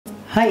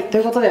はい、と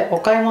いうことでお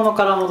買い物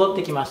から戻っ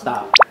てきました。な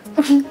んか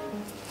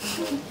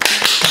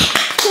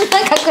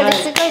これ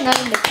すごいなん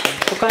だ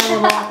けど、お買い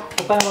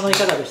物い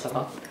かがでした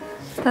か？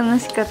楽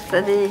しかっ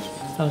たです。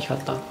楽しかっ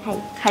た。は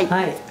い。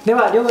はい。で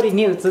は料理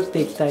に移っ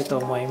ていきたいと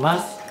思い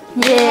ます。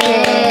イ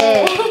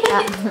エー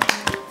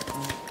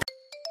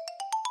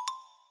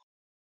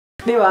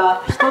イ。で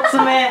は1つ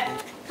目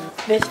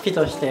レシピ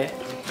として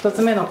1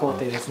つ目の工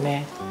程です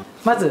ね。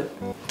まず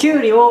きゅ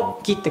うりを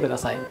切ってくだ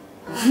さい。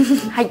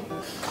はい。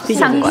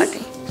3個ある。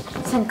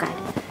3回。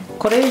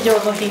これ以上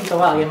のヒント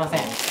はあげません。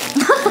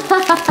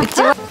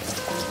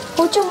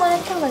包丁もらっ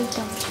た方がいい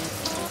じゃん。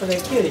それ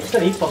きゅうり1人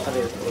1本食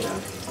べるってことだよ。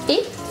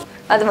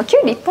あ、でもきゅ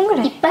うり1本ぐ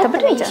らいいっぱい食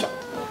べるんじゃん。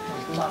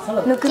まあそう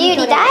だね。きゅう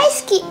り大好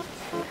き。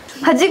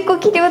端っこ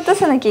切り落と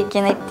さなきゃい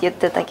けないって言っ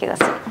てた気が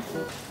する。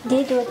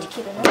でどうやって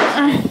切るの？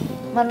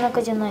真ん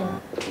中じゃないの？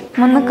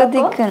真ん中で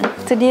いくん。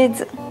とりあえ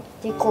ず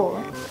でこ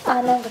う？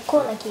あ、なんかこ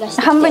うな気がし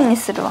てきて。半分に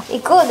するわ。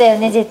こうだよ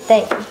ね絶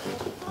対。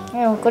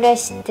でもこれは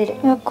知ってる。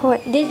いや怖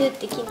い。でどうやっ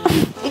て切る？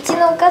うち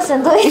のお母さ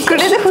んどうやってこ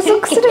れで細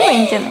くすればい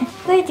いんじゃない？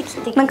どうやって切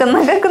ってなんか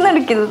長くな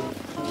るけど、長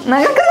くな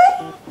い？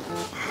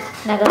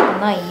長く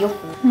ないよ。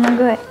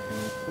長い。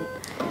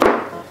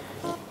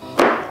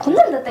こん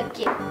なんだったっ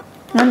け？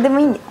なんでも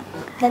いいんだよ。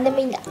なんでも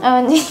いいんだ。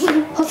あ、ね、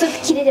細く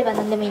切れれば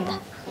なんでもいいんだ。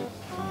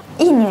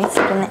いい匂いす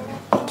るね。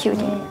きゅう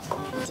り。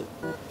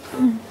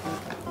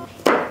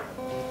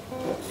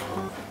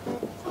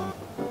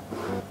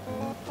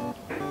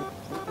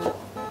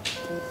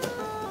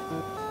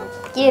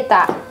切れ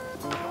た。は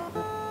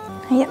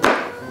いや。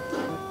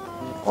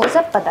大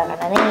雑把だ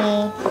から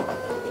ね。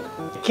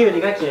きゅう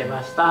りが切れ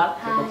ました。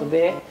ということ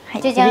で、は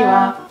い。じゃじゃん。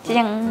はじゃじ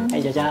ゃん。は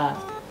い、じゃじゃん。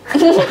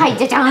はい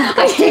じゃじゃんと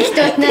か適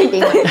当になって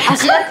今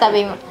足だった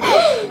べ今。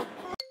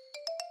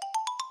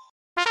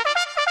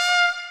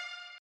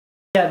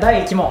じゃあ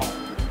第1問、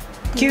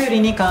きゅう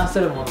りに関す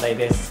る問題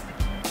です。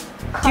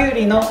きゅう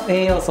りの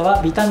栄養素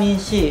はビタミン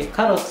C、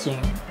カロチン、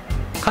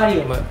カリ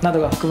ウムなど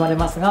が含まれ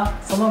ますが、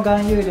その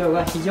含有量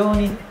が非常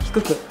に低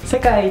く、世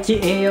界一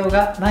栄養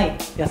がない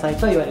野菜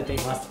と言われてい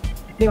ます。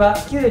では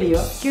きゅうり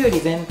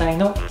全体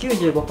の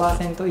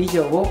 95% 以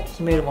上を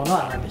占めるもの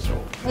は何でしょう？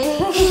これ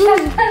簡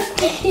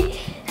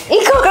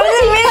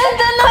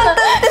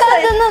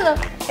単なの。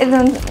で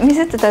も見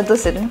せてたらどう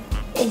する？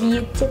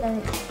言っちゃダメ。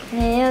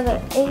ねえやだ。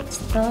ちょっ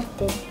と待っ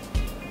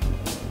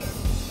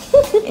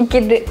て。いけ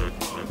る。で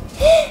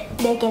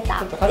きた。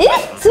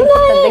そんな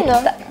早いの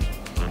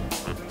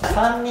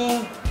？3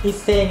人一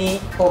斉に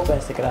オープ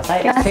ンしてくださ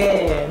い。せ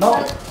ーの。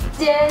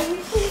じゃん。待って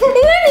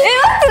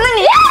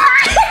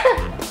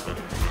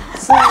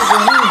水分、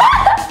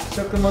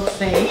食物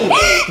繊維、水。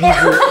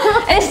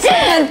水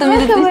分と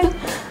水と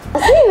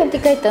水分って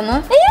書いた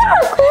の？食物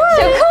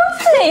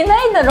繊維な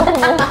いだろ。ほぼ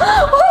ない。だっ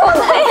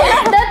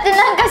てな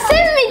んか線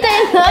みたい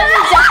なのある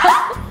じゃ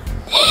ん。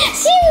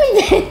芯み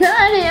たいなの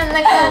あるやん。中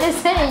で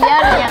繊維あ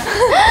るや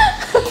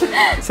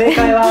ん。正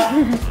解は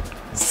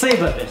水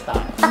分でした。いい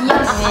ね。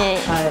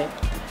は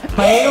い。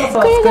まあ、栄養素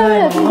は少な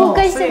いもののこ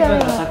れ水分ダメ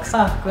だがたく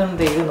さん含ん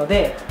でいるの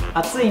で、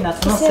暑い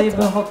夏の水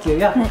分補給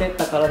やほてっ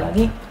た体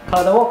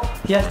を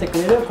冷やしてく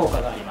れる効果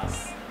がありま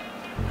す。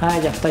は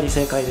い、じゃあ2人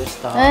正解でし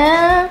た。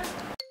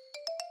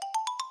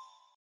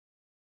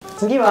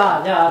次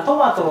はじゃあト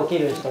マトを切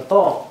る人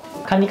と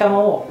カニカマ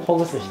をほ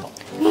ぐす人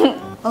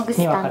ほぐす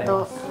に分か担当れ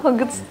ます。ほ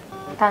ぐす。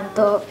担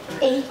当。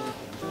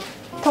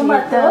ト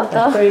マト。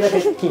1人だ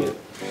け切る。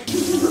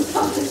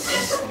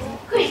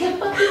これタン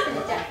パク質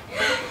じゃ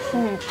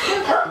ん。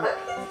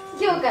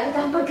今日から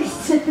タンパク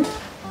質。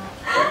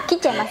切っ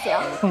ちゃいますよ。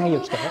いいよ、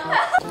切っ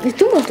て。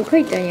トマト書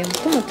いてあるやん。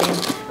トマトやん。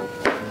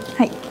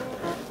はい。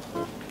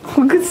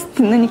ほぐすっ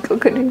て何かわ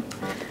かる？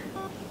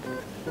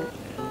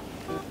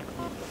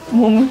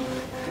もむ。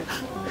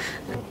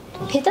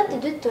ヘタって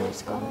どうやって取るんで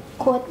すか？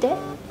こうやって？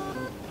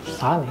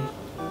さあね。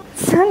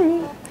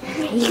三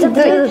言い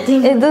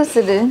人。どう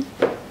する？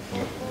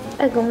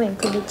あ、ごめん、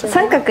これちゃう。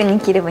三角に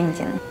切ればいいん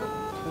じゃない？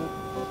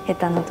ヘ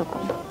タのとこ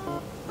ろ。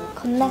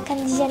こんな感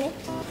じじゃね？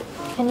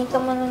カニカ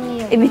マの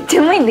匂い。めっち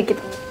ゃうまいんだけ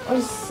ど。美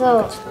味しそ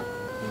う。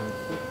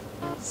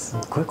すっ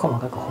ごい細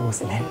かくほぐ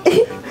すね。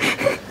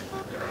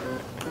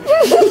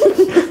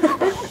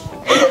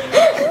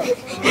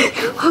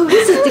ほぐ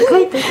すって書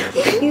いて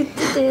言っ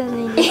てたよね。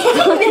めっちゃ細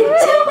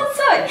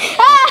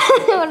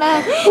い。ほ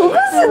ら、ほぐす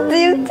って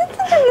言って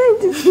たじゃない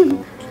ですか。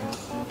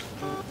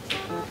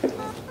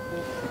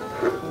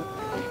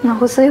まあ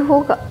細い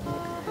方が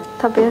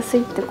食べやす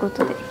いってこ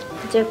とで。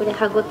じゃあこれ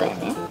歯ごたえ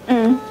ね。う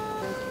ん。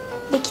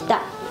でき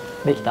た。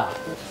できた。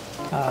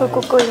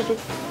ここ入れて。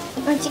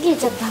あ、ちぎれ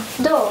ちゃっ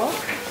た。どう？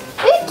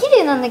綺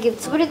麗なんだけど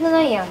潰れて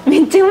ないやん。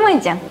めっちゃうまい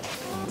じゃん。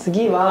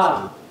次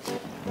は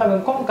多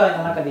分今回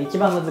の中で一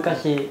番難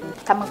しい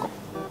卵。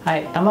は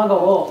い、卵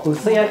を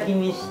薄焼き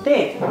にし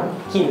て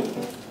切る。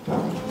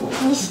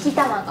錦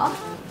卵。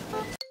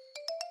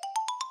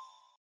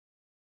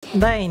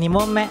第2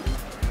問目、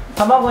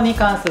卵に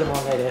関する問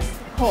題で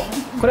す。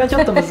これはち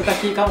ょっと難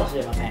しいかもし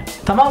れません。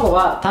卵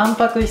はタン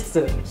パク質、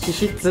脂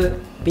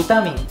質、ビ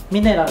タミン、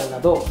ミネラルな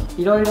ど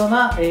いろいろ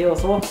な栄養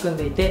素を含ん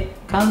でいて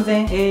完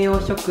全栄養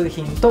食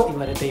品と言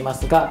われていま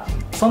すが、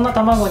そんな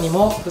卵に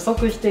も不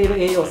足している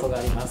栄養素が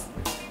あります。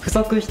不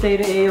足してい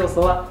る栄養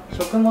素は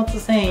食物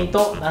繊維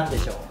と何で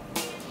しょう？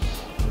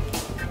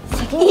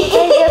食物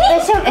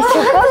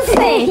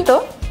繊維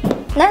と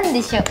何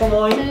でしょう？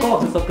もう1個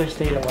不足し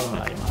ているもの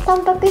があります。タ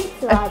ンパク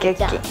質はある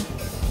じゃん。オッケ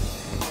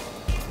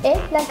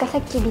なんかさ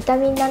っきビタ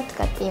ミンなんと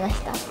かって言いまし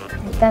た。ビ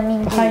タミ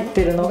ン D 入っ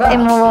てるのが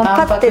もうタン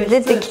パクパッて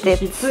出てき質、て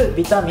脂質、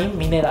ビタミン、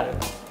ミネラル。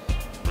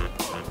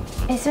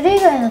それ以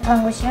外の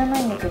単語知らな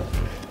いんだけど。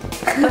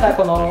ただ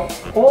この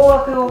大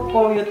枠を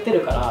こう言って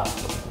るから、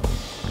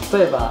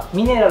例えば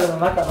ミネラルの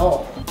中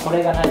のこ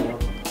れがないよ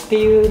って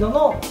いうの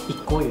の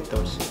1個を言って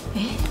ほしい。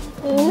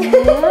わ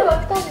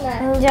かん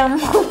ない。じゃあもう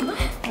食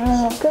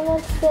物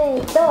繊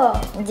維と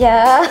じ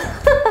ゃあ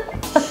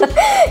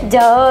じ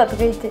ゃあと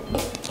か言って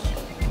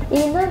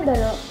なんだ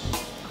ろ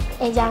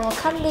う。じゃあもう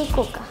勘でい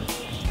こうか。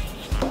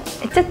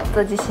ちょっ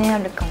と自信あ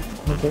るかも。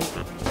こ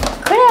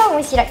れは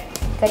面白い。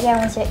これは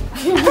面白い。こ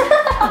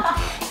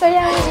れ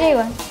は面白い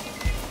わ。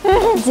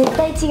絶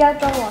対違う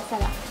と思う、サ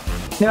ラ。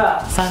で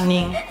は3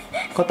人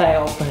答え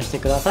をオープンして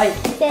ください。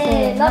せ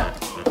ーの。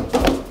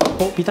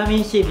お、ビタ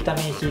ミン C、ビタ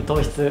ミン C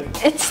糖質。ちょっ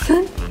と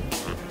待っ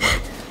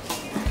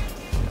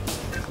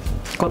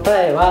て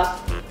答えは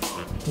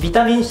ビ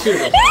タミン C で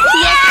す。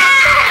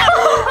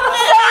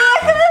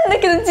だ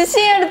けど自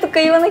信あると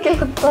か言わなきゃよ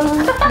かった。大丈夫、食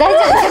物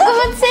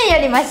繊維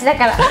よりマシだ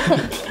から。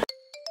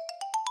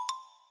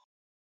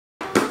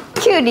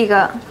きゅうり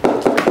が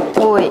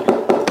多い。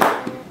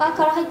あ、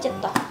殻入っちゃっ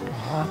た。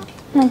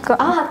なんか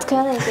使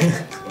わないで。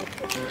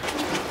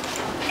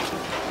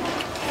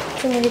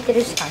つむれて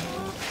るし。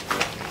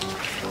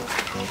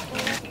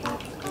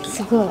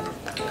すごい。なんか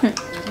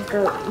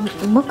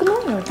うまくない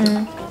の？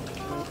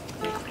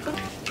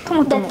ト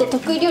マトもだって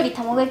得意料理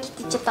卵焼きって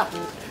言っちゃった。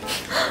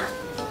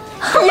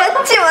やっ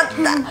ちまっ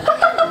た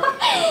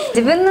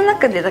自分の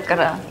中でだか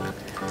ら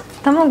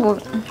卵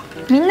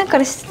みんなか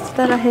らし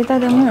たら下手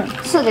でも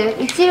そうだよ。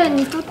うちら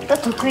にとった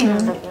得意な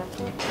んだから。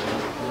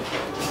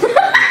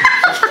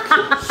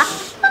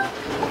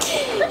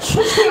気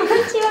持ち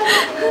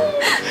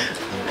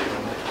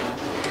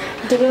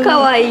悪い。か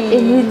わいい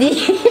ND っ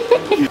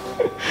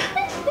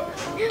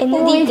て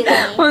何？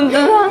本当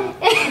だ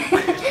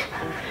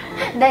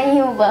ライ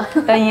ンオーバ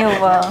ー。ラインオー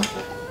バ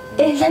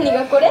ー何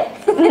がこれ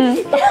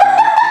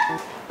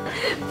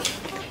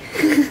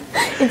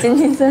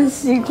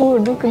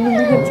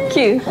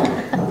123456789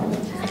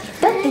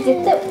だって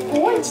絶対こ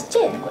こにちっちゃ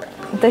いよね、これ。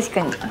確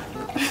かに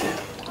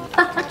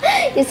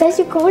最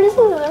初こぼれ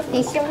そうだなって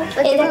一瞬思っ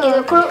たけど、だけ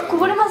どこ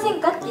ぼれません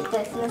かって言った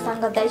らすなさ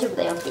んが大丈夫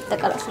だよって言った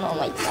からそのま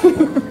ま言った。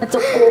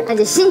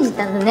じゃあ信じ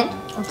たんだね。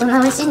大人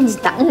は信じ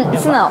た。いや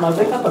素直混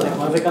ぜ方だよ、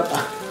混ぜ方。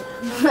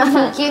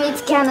急に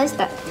突き放し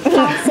た。完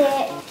成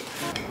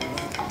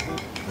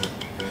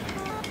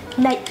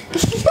ない。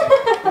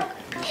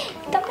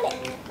頑張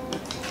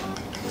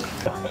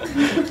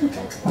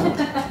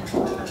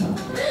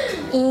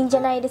れ。いいんじ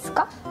ゃないです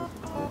か。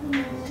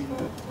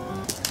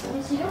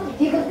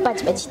バ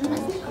チバチいってま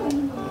す。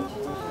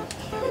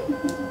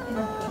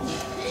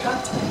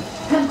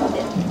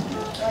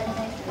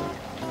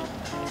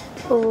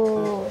お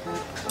お。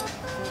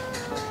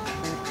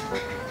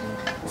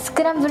ス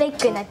クランブルエ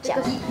ッグになっちゃ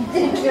う。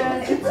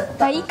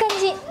あ、いい感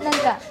じ。なん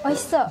か美味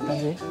しそう。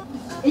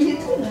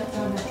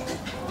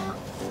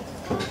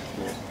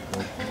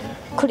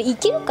これい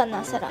けるか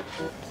な、サラ。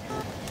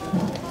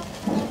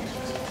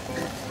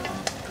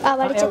あ、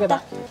割れちゃっ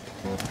た。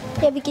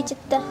破けちゃっ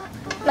た。ま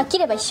あ切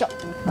れば一緒。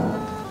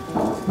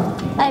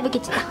あ、破け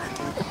ちゃった。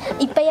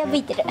いっぱい破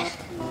いてる。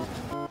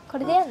こ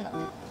れでやんの？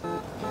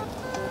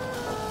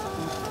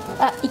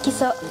あ、いけ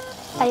そう。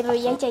あ、やば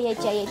い、焼いちゃう、くっつ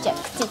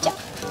いちゃう。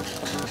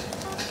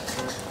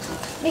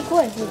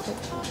壊れてる。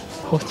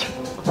包丁。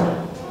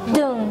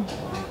ドン。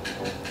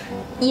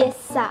イエ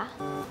スさ。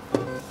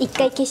一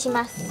回消し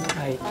ます。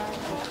はい。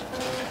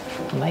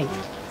ない。こ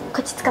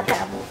っち使ったら。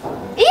いや、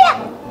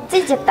つ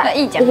いちゃった。あ、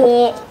いいじゃん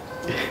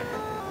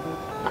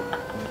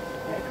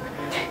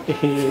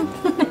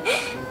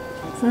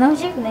そんな面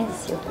白くないで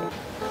すよ。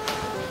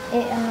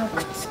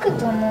くっつく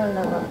と思うん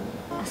だが。あ、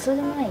そう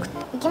でもない。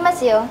いきま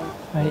すよ。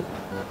はい。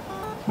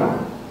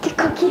結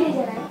構綺麗じ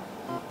ゃない？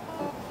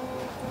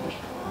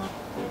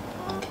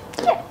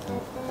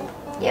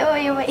やば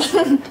いやばい。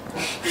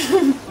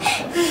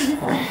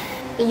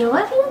弱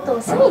火だと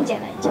遅いんじゃ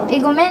ない？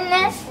ごめん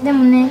ね。で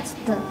もね、ち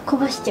ょっとこ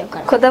ぼしちゃうか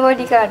ら。こだわ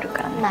りがある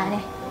からね。まあね。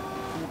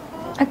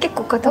あ、結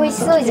構固まって美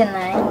味しそうじゃ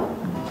ない？こ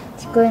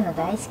ういうの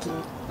大好き。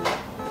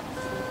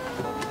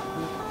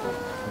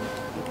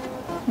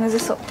むず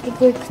そう。こ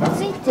れくっつ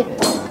いてる？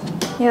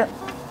いや、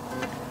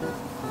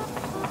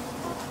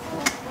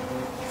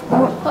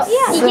あ、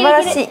素晴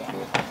らしい。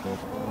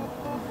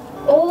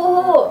お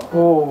お、お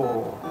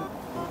お。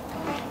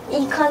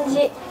いい感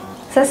じ。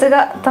さす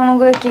が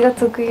卵焼きが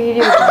得意料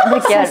理だ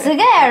けある。さすが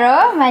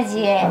やろ、マ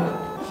ジで。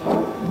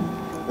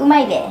うま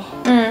いで。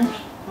うん。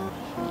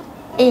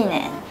いい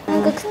ね。な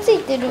んかくっつい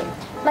てる。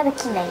まだ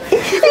切んないよ。やばい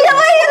よね、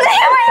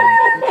や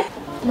ばい。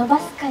伸ば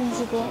す感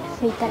じで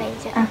拭いたらいい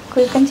じゃん。あ、こう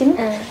いう感じ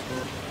ね。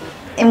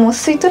もう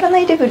吸い取らな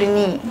いレベル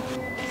に。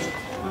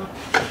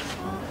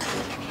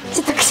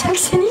ちょっとくしゃく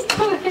しゃにして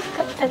もらえな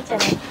かったんじゃ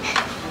ない？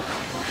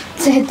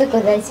そういうとこ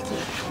大好き。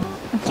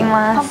いき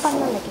ます。パンパン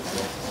なんだけどね。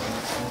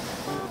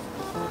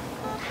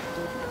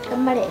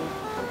頑張れ。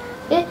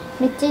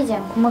めっちゃいいじゃ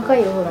ん。細か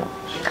いよ、ほら。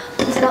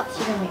さすが。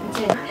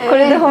こ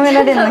れで褒め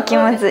られるの気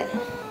まずい。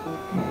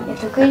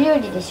得意料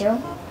理でしょ。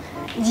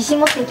自信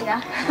持ってき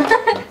な。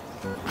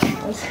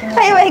美味しくない。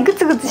はいはい、グ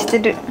ツグツして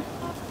る。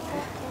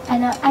空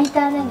い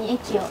た穴に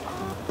液を。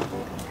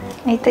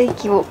空いた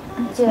液を。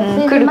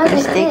くるくる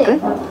してい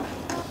く。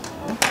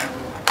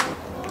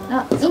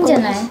あ、いいんじゃ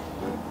ない？くっ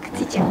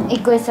ついちゃう。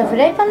これさ、フ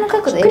ライパンの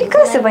角度。ひっくり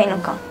返せばいいの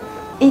か。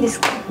いいで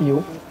すか。いいよ。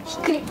くっ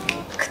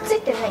つ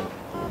いてない。い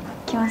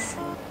きます。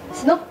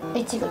違う。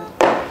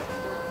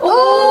おお。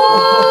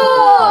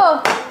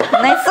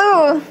ナイス。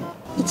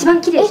一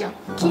番綺麗じゃん。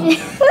綺麗。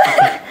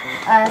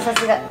あ、さ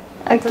すが。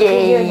オッケ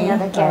ー。料理な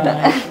だけ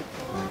ある。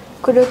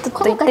これを取っ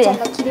といここかちゃん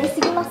て。が綺麗す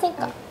ぎません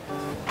か？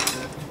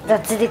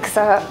雑で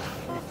草。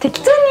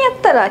適当にや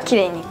ったら綺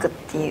麗にいくっ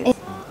ていう。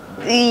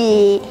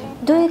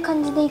どういう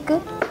感じでいく？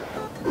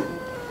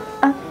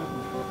あ。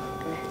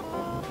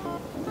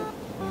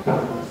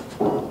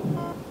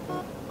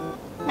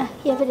あ、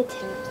破れてる。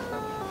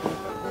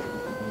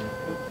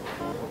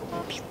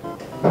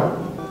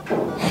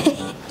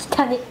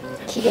汚い。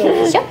綺麗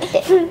でしょって。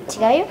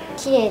違うよ。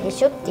綺麗で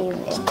しょって言う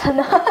んだよ。汚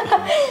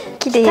い。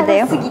綺麗だ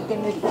よ。すぎて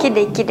無理。綺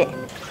麗綺麗。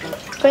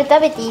これ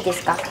食べていいで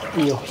すか？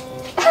いいよ。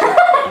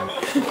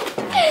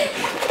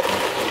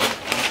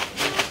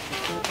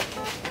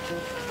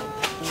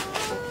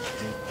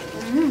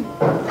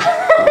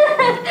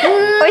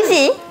美味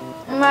しい？う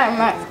まいう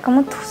まい。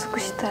もっと細く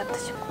したい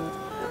私も。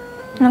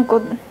なんか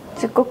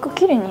すっごく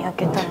綺麗に焼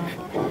けたのに。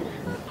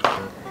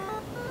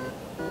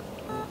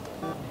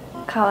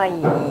可愛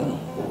い。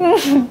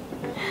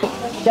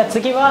じゃあ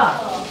次は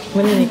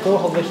胸肉を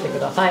ほぐしてく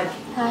ださい。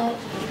はい。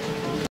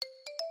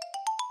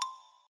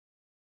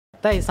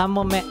第3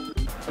問目。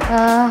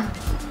あ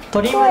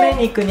鶏胸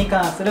肉に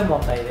関する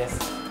問題です。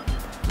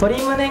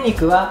鶏胸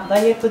肉はダ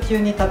イエット中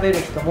に食べる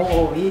人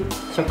も多い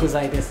食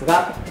材です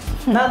が、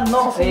何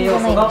の栄養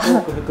素が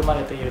多く含ま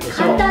れているでしょう？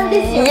簡単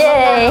ですよ。イ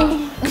エー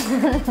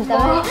イ。ダ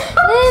メ。なんで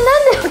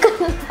わか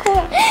んない。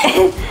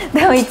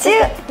でも一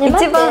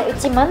番う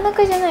ち真ん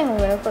中じゃない方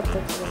が良かった気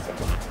がする。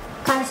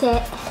完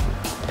成。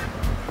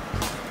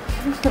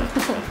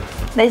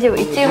大丈夫。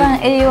一番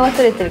栄養は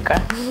取れてるか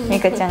ら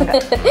ミカちゃんが。そ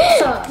う。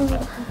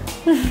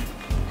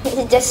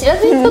じゃあ知ら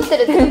ずに取って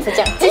るってこと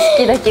じゃん。知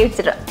識だけう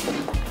ちら。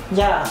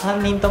じゃあ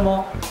3人と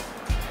も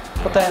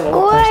答えを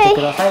オープンして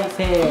ください。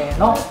せー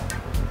の。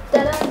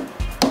だらん。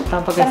タ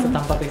ンパク質、タ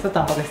ンパク質、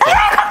タンパク質。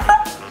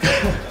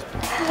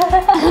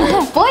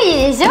ぽい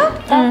でしょ？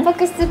タンパ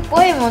ク質っ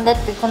ぽいもんだっ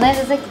て。この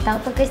間さっきタン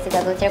パク質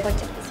がどちらこっ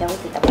ちゃって喋っ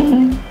てたも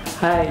ん。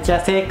はい、じゃあ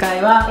正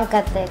解はよか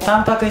ったよかった。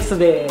タンパク質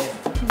で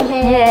す。イ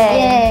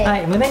エーイ。は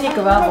い、胸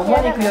肉はもも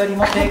肉より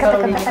も低カ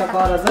ロリーにかか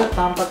わらず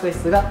タンパク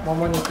質がも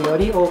も肉よ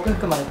り多く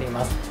含まれてい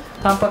ます。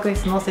タンパク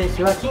質の摂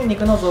取は筋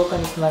肉の増加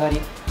につながり、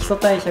基礎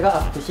代謝が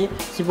アップし、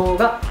脂肪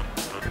が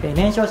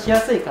燃焼しや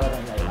すい体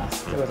になりま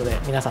す。ということで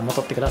皆さんも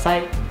取ってくださ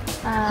い。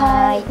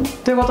はーい。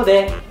ということ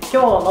で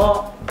今日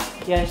の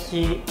冷や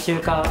し中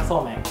華そ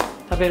うめん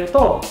食べる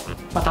と、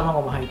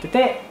卵も入って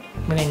て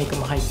胸肉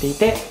も入ってい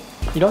て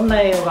いろんな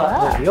栄養が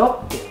取れる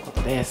よっていうこ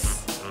とで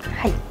す。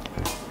はい。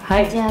は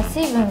い。じゃあ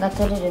水分が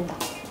取れるんだ。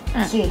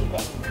キウイで。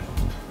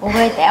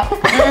覚えたよ。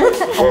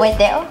覚え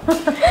たよ。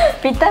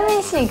ビタミ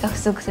ン C が不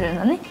足する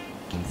のね。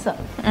そう。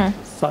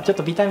そう、ちょっ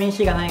とビタミン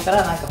C がないか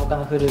らなんか他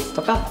のフルーツ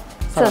とか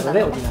サラダ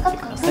で補ってくだ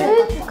さい。フ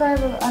ルーツ買え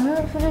ばフ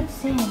ルー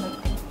ツ1000円だっ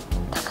て。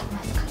高い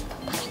ますか？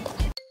高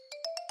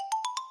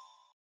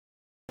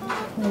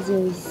い。マジ美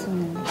味しそうな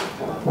の。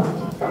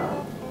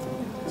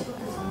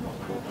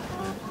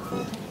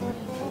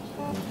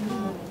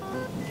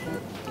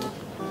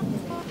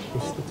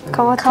皮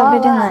食べ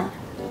れない。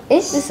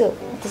嘘。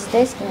私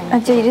大好きなの。あ、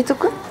じゃあ入れと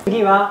く？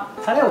次は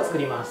タレを作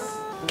ります。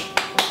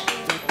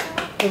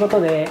というこ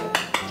とで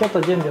ちょっ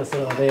と準備をす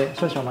るので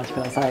少々お待ちく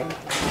ださい。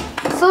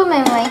そうめ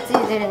んはいつ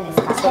茹でるんで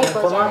すか？最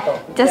高じゃん。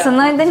じゃあそ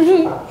の間に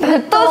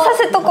沸騰さ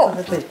せとこう。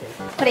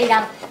これい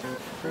らん。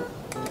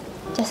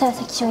じゃあさ、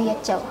先醤油や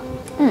っちゃおう。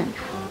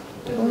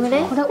どんぐら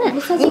い？これ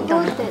大さじ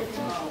5って。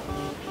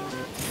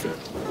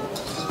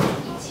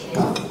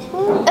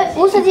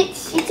大さじ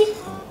1？5。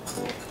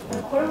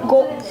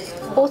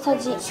大さ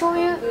じ醤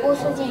油大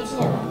さじ1じゃ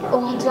ない？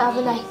本当だ、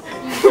危ない。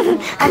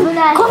危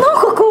ない。この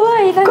子怖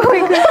い。なんか5とか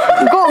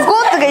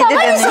言って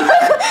たよね。そういう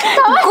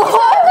こ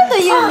と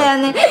言うんだよ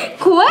ね。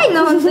怖い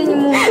な本当に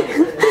もう。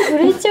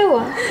震えちゃう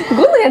わ。5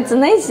のやつ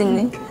ないし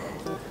ね。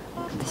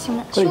私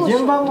も。これ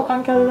順番も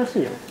関係あるらし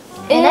いよ。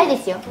ないで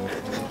すよ。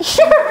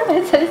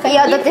い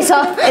やだって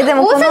さ、で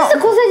も大さじ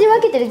と小さじ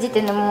分けてる時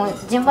点でもう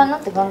順番な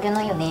んて関係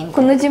ないよね。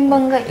この順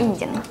番がいいん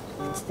じゃない？ちょ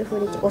っと触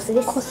れちゃう。お酢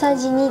です。小さ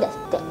じ2だっ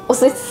て。お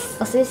酢です。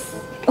お酢です。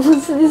お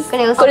酢です。こ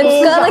れお酢です。こ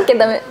れ使わなきゃ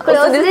ダメ。これ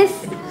お酢で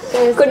す。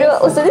これ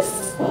はお酢で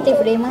す。手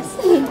触れます。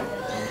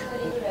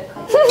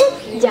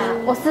じゃあ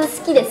お酢好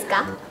きです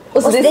か？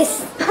お酢で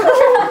す。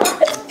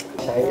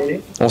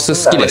お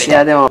酢好きですか？い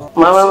やでも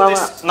まあ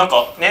なん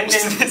か年々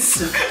で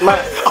す。まあ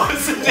お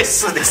酢で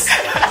す。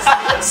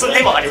酢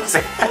でもありませ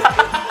ん。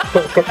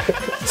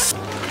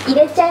入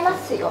れちゃいま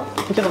すよ。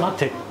ちょっと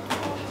待って。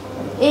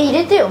入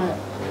れてよもう。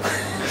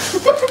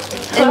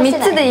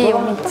3つでいいよ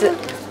3つ。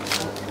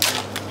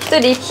1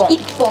人1本。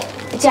1本。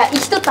じゃあ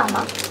1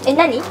玉。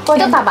何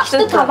？1束。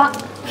1束。こ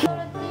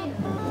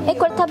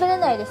れ食べれ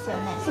ないですよ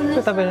ね。これ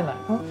食べれない。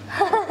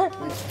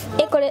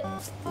これ。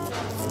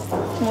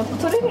もう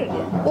取れるね。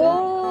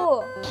お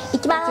お。い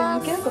き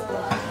ます。は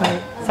い。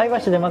菜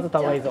箸で混ぜた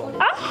方がいいぞ。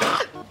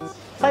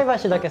菜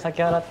箸だけ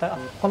先洗った。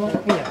このいい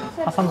や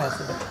挟むや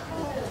つで。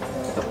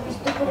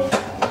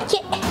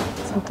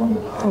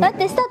待っ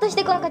てスタートし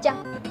てこのかちゃ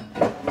ん。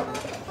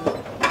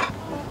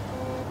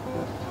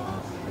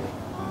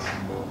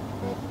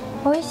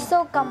美味し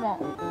そうかも。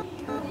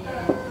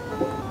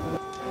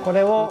こ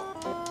れを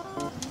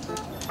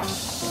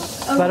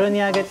ざる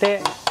にあげ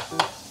て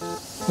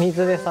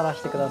水でさら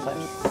してください。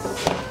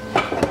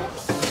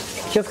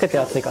気をつけて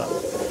熱いから。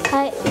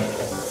はい。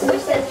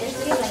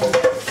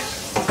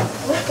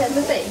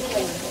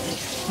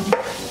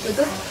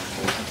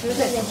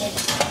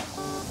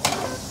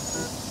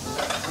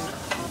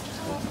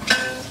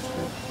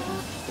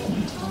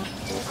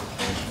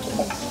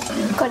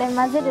これ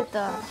混ぜると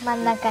真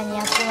ん中に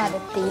集まるっ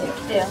ていう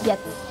やつ。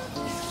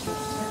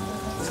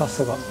さ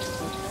すが。は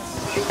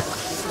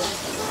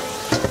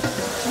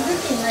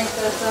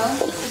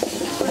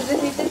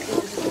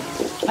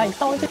い、一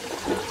旦置いて。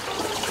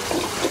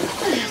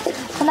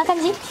こんな感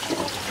じ？いいね。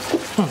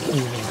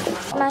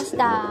ました。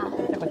じゃあ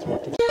こっち持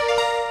ってきて。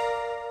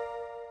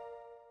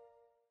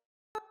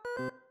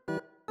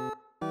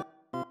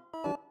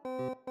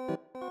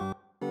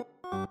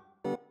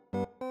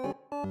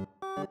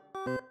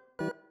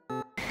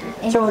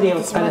調理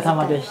お疲れ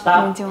様でし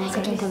た。で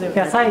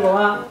は最後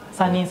は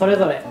3人それ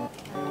ぞれ、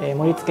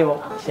盛り付けを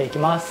していき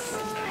ます。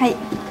はい。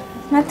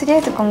まあとりあ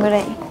えずこんぐら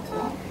い。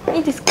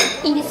いいですか？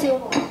いいです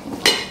よ。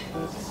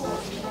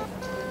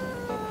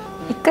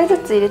1回ず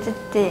つ入れてっ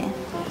て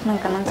なん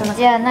となく。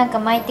じゃあなんか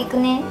巻いていく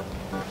ね。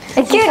き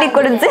ゅうり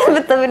これ全部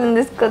食べるん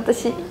ですか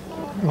私？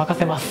任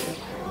せます。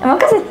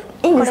任せ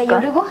いいんですか？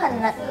これ夜ご飯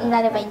に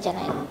なればいいんじゃ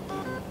ないの？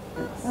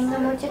みんな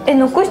もうちょっと。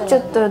残しちゃ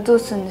ったらどう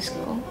するんですか？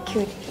きゅ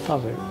うり。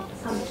食べる。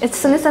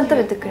曽根さん食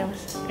べてくれま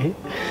す？い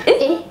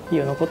い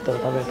よ、残ったら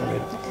食べる。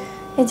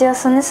じゃあ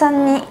曽根さ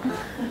んに。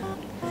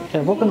じ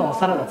ゃあ僕のお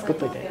皿が作っ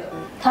といて。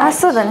あ、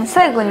そうだね。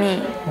最後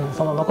に。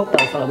その残っ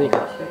たお皿でいいか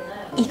ら。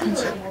いい感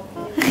じ。あ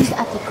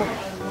と1個。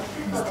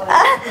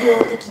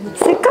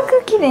せっか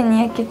く綺麗に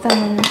焼けた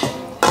のに。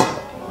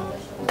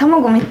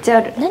卵めっちゃ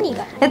ある。何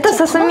が？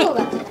ささみ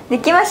で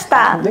きまし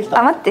た。できた。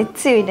あ、待って、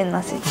つゆ入れるの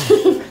忘れて。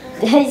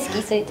大好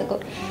きそういうとこ。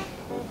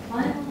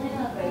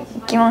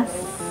いきま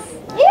す。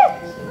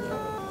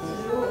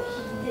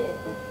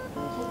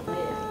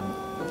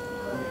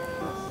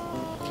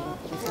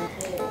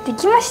で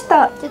きまし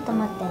た。ちょっと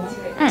待ってね。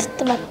ちょっ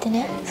と待って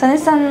ね。曽根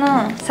さん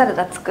のサラ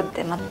ダ作っ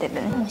て待ってる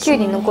ね。きゅう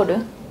り残る？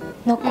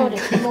残る。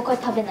もうこれ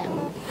食べないもん。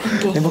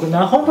僕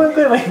何本分食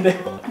えばいいんだよ。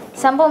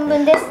3本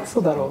分です。そ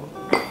うだろ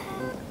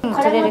う。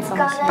これも使わ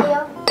ない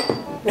よ。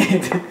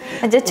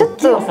じゃあちょっ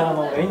とお皿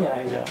の方がいいんじゃ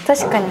ない？じゃあ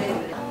確かに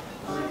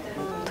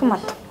トマ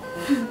ト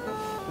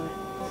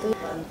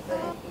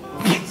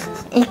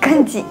いい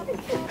感じ。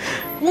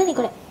何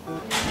これ？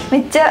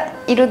めっちゃ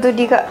彩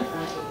りが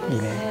いい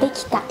ね。で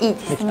きた。いいで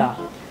すね。できた。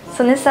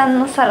曽根さん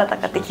のサラダ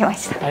ができま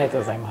した。ありがと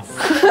うございます。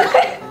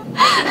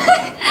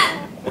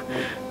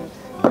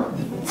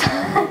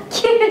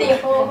きゅうり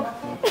を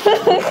じ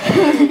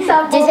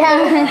ゃじゃん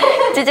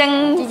じゃじゃ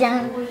ん。じゃじ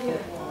ゃん。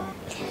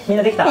みん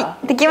なできた？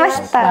できま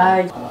した。は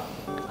い。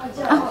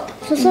あ、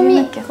ささ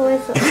みかわい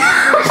そう。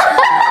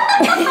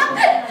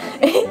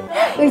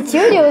うち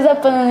より大雑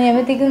把なのや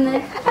めてくんな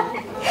い？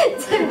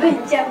全部いっ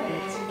ちゃう。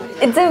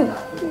全部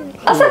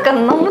朝から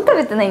何も食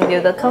べてないんだ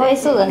よ。だってかわい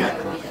そうだね。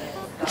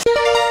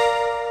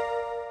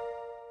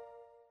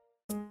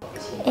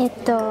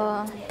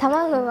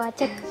卵は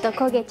ちょっと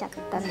焦げちゃっ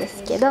たんで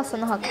すけど、そ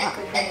の他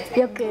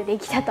よくで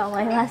きたと思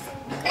います。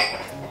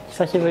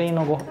久しぶり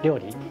の料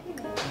理？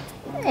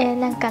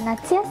なんか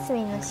夏休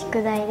みの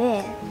宿題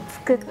で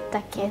作っ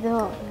たけ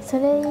ど、そ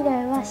れ以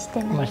来はし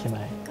てない。してな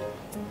い。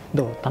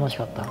どう？楽し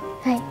かった？は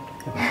い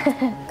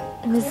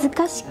難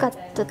しかっ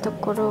たと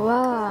ころ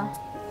は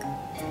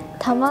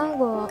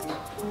卵が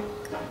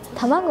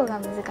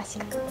難し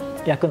かった。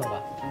焼くの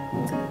が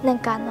なん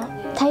か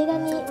平ら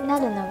にな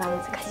るのが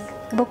難しく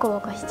てボコ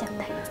ボコしちゃったり。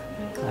は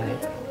い。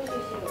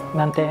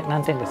何点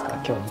ですか？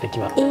今日の出来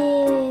は。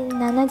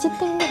70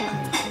点ぐらい。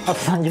あと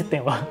30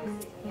点は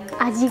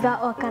味が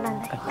わから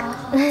ないか。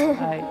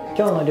はい。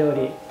今日の料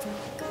理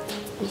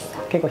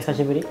結構久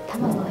しぶり？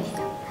卵美味し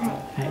そう。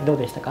はい。どう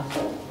でしたか？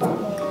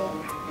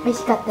美味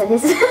しかったで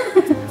す。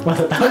まだ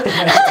食べて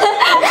ない。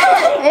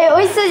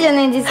美味しそうじゃ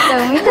ないですか。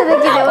見ただ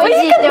けで美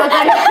味しいってわ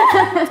かる。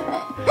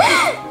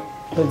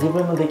自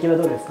分の出来は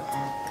どうですか？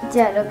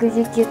じゃあ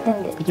69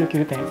点で。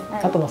69点、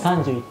あとの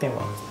31点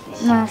は？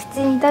まあ普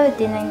通に食べ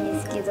てないん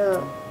ですけ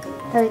ど、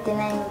食べて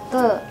ないの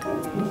と、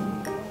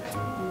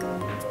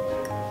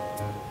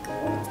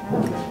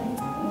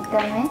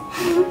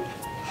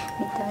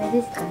見た目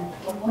ですかね。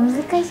難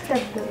しかった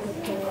です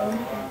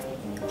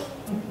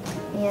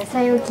ね。野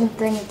菜を均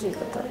等に切る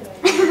こと。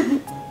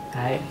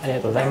はい、ありが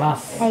とうございま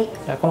す。はい。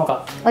じゃあこの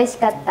か。美味し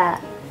かった。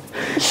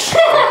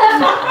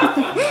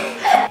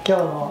今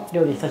日の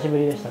料理久しぶ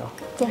りでしたが。は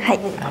い。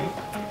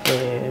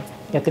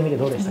やってみて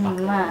どうでしたか？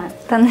まあ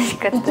楽し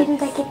かったいける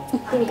だでけ言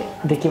ってみる。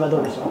出来は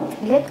どうでしょう？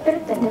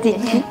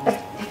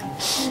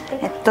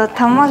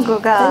卵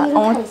が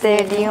思った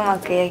よりうま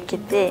く焼け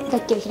て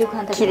綺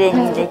麗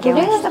にでき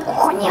ました。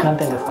何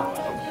点ですか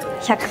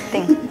？100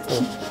点。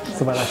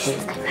素晴らしい。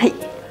はい。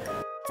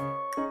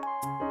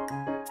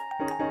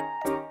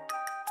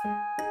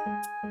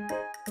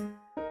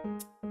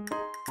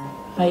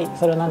はい、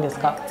それは何です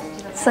か？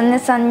曽根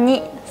さん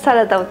にサ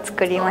ラダを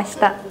作りまし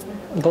た。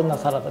どんな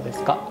サラダで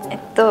すか？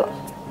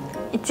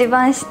一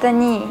番下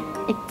にいっ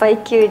ぱい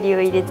きゅうり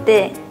を入れ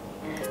て、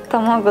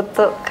卵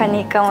とカ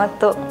ニカマ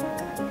と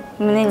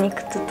胸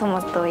肉とト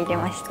マトを入れ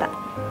ました。あ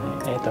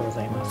りがとうご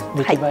ざいます。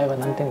出来栄えは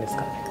何点です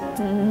か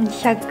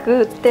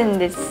？100点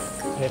です。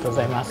ありがとうご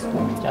ざいます。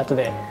じゃあ後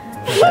で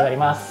召し上がり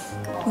ます。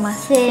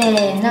せ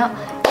ーの、い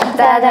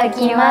ただ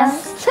きま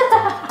す。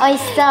美味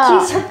しそ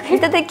う。い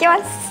ただきま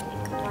す。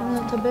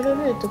食べら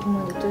れるとこ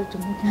まで出ると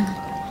思ってなかっ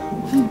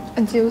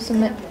た。味薄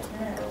め。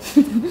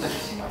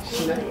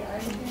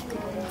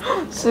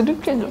する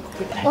けど。美味しいけ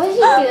どなん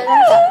か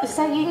ウ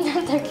サギに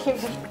なった気分。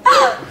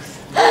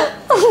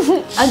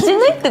味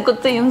ないってこ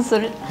とよそ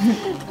れ。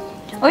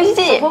美味し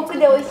い。素朴で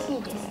美味し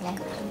いですね。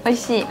美味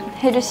しい。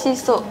ヘルシー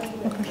そう。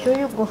なんか醤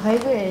油5杯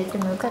ぐらい入れて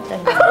もよかった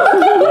んだ。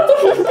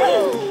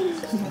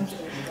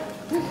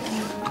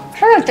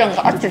さやちゃん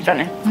が合ってた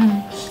ね。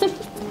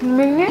ご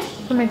めんね、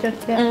止めちゃっ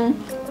て。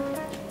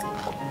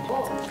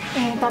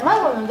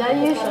卵の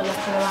大優勝だ、こ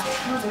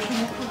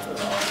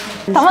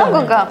れは。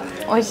卵が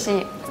美味し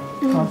い。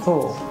あ、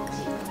そう。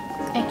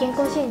健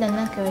康診断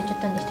なんか言われちゃ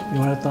ったんでしたっけ？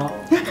言われた。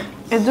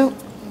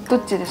ど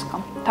っちですか？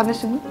食べ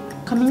過ぎ？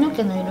髪の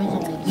毛の色じゃ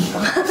ないですか。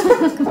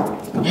関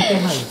係ない。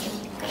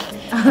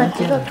あ、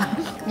違うか。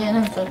いや、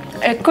なんか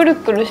くる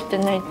くるして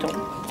ないと。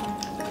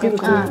くる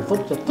くる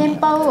取っちゃった。天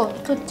パを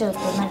取っちゃうと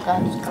なんかあ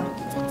るか。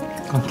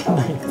関係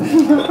ない。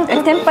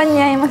天パに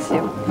合います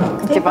よ。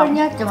天パ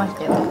に合ってまし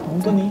たよ。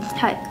本当に？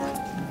はい。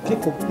結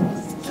構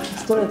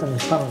ストレートに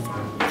したのに。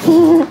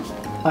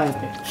あえ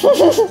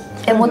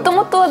て。もと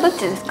もとはどっち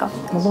ですか？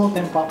もともと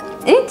天パ。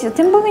じゃあ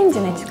天パがいいんじ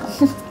ゃないですか？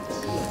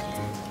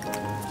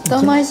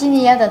遠回し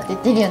に嫌だって言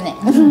ってるよね。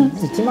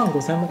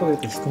15000もかけ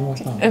て質問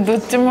したの。ど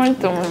っちもいい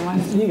と思いま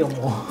す。いいよ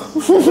も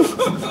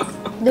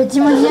どっち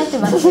も似合って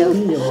ますよ。う。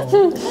いいよもう。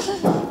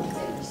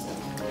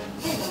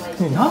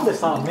なんで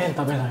さ麺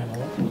食べないの？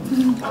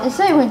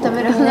最後に食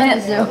べるはずなん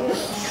ですよ。よ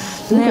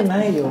く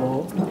ないよ。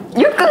よ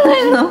くな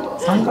いの？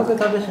三角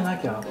食べしな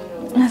きゃ。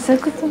あ、そうい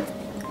うこと。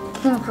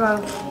なんか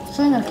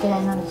そういうの嫌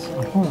いなんですよ。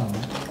あ、そうな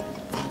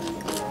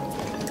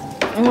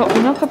の？お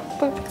腹いっ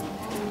ぱい。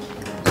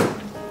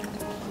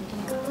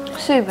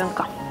水分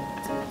か。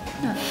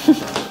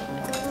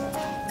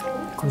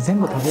これ全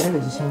部食べれる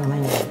自信がない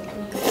んだよ。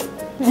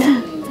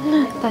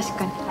確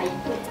かに。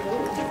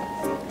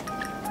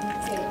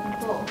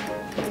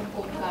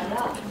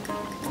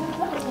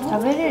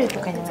食べれると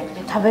かじゃなくて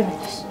食べるん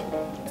です。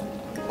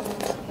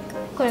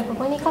これこ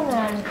こにカメ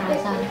ラあるから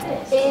さ、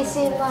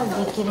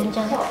ASMR できるんじ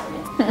ゃな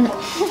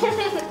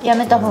い？や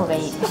めた方が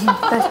いい。確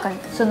かに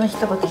その一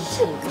言に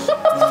しよ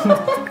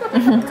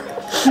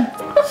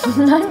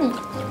う。何？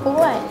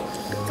怖い。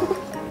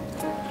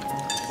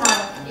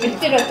う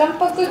ちらタン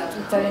パク質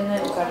足りない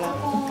からいっ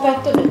ぱい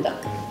取れた。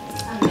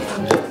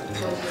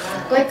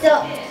ごちそう。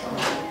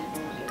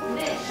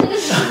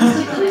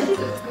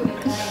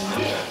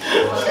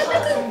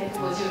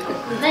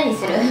何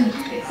する？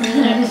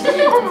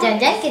じゃあ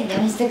じゃんけんで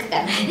もしとくか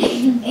ら。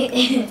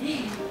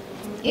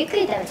ゆっく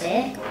り食べ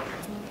て。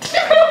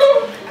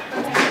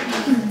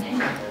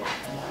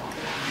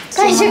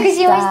完食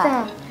しまし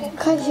た。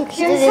完食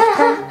しまし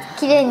た。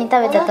綺麗に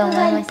食べたと思い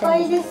ました。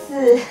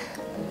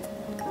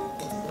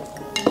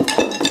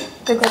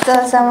ごちそう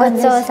さまで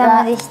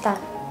した。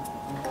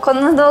こ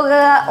の動画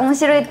が面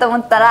白いと思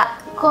ったら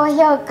高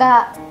評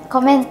価、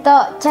コメント、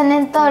チャンネ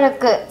ル登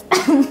録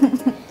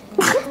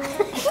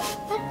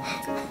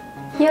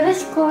よろ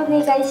しくお願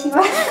いし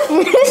ます。よ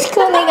ろし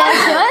くお願いし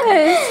ます。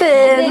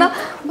せーの、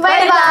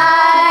バイバ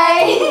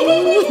イ。